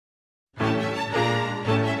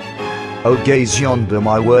Oh, gaze yonder,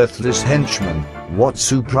 my worthless henchmen. What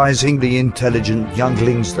surprisingly intelligent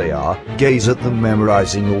younglings they are. Gaze at them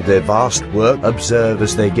memorizing all their vast work. Observe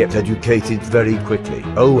as they get educated very quickly.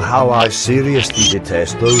 Oh, how I seriously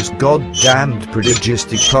detest those goddamned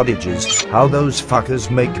prodigistic prodigies. How those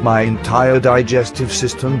fuckers make my entire digestive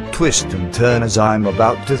system twist and turn as I'm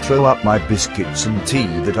about to throw up my biscuits and tea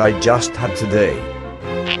that I just had today.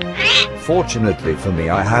 Fortunately for me,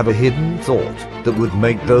 I have a hidden thought that would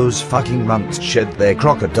make those fucking runts shed their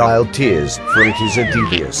crocodile tears, for it is a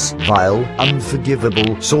devious, vile,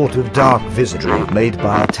 unforgivable sort of dark wizardry made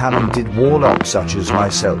by a talented warlock such as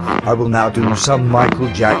myself. I will now do some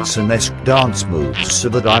Michael Jackson-esque dance moves so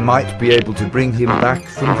that I might be able to bring him back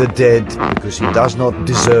from the dead, because he does not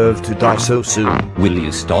deserve to die so soon. Will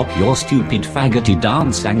you stop your stupid faggoty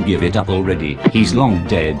dance and give it up already? He's long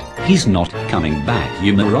dead. He's not coming back,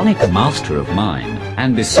 you moronic master of mine.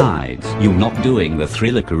 And besides, you're not doing the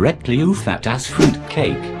thriller correctly, you fat-ass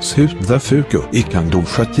fruitcake. Sluta fuko, ikan do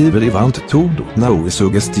skativer i vant todo. Now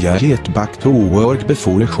suggestiert back to work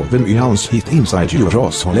before showen I hans hit inside your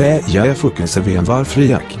asshole. Jag fucking serven var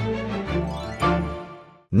friak.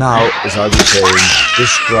 Now, as I was saying, this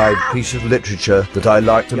scribe piece of literature that I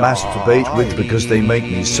like to masturbate with because they make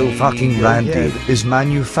me so fucking randy is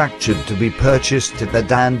manufactured to be purchased at the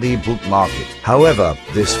dandy book market. However,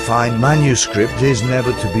 this fine manuscript is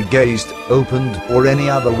never to be gazed, opened, or any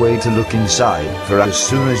other way to look inside, for as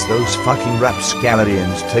soon as those fucking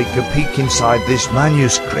rapscallions take a peek inside this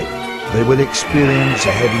manuscript, they will experience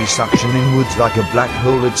a heavy suction inwards like a black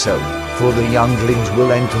hole itself, for the younglings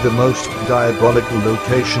will enter the most diabolical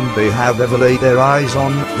location they have ever laid their eyes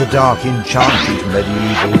on, the dark enchanted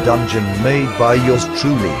medieval dungeon made by yours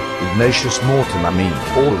truly, Ignatius Mortimer Meen.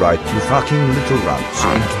 Alright, you fucking little runts,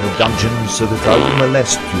 into the dungeon so that I will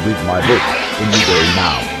molest you with my book. In you go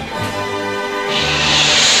now.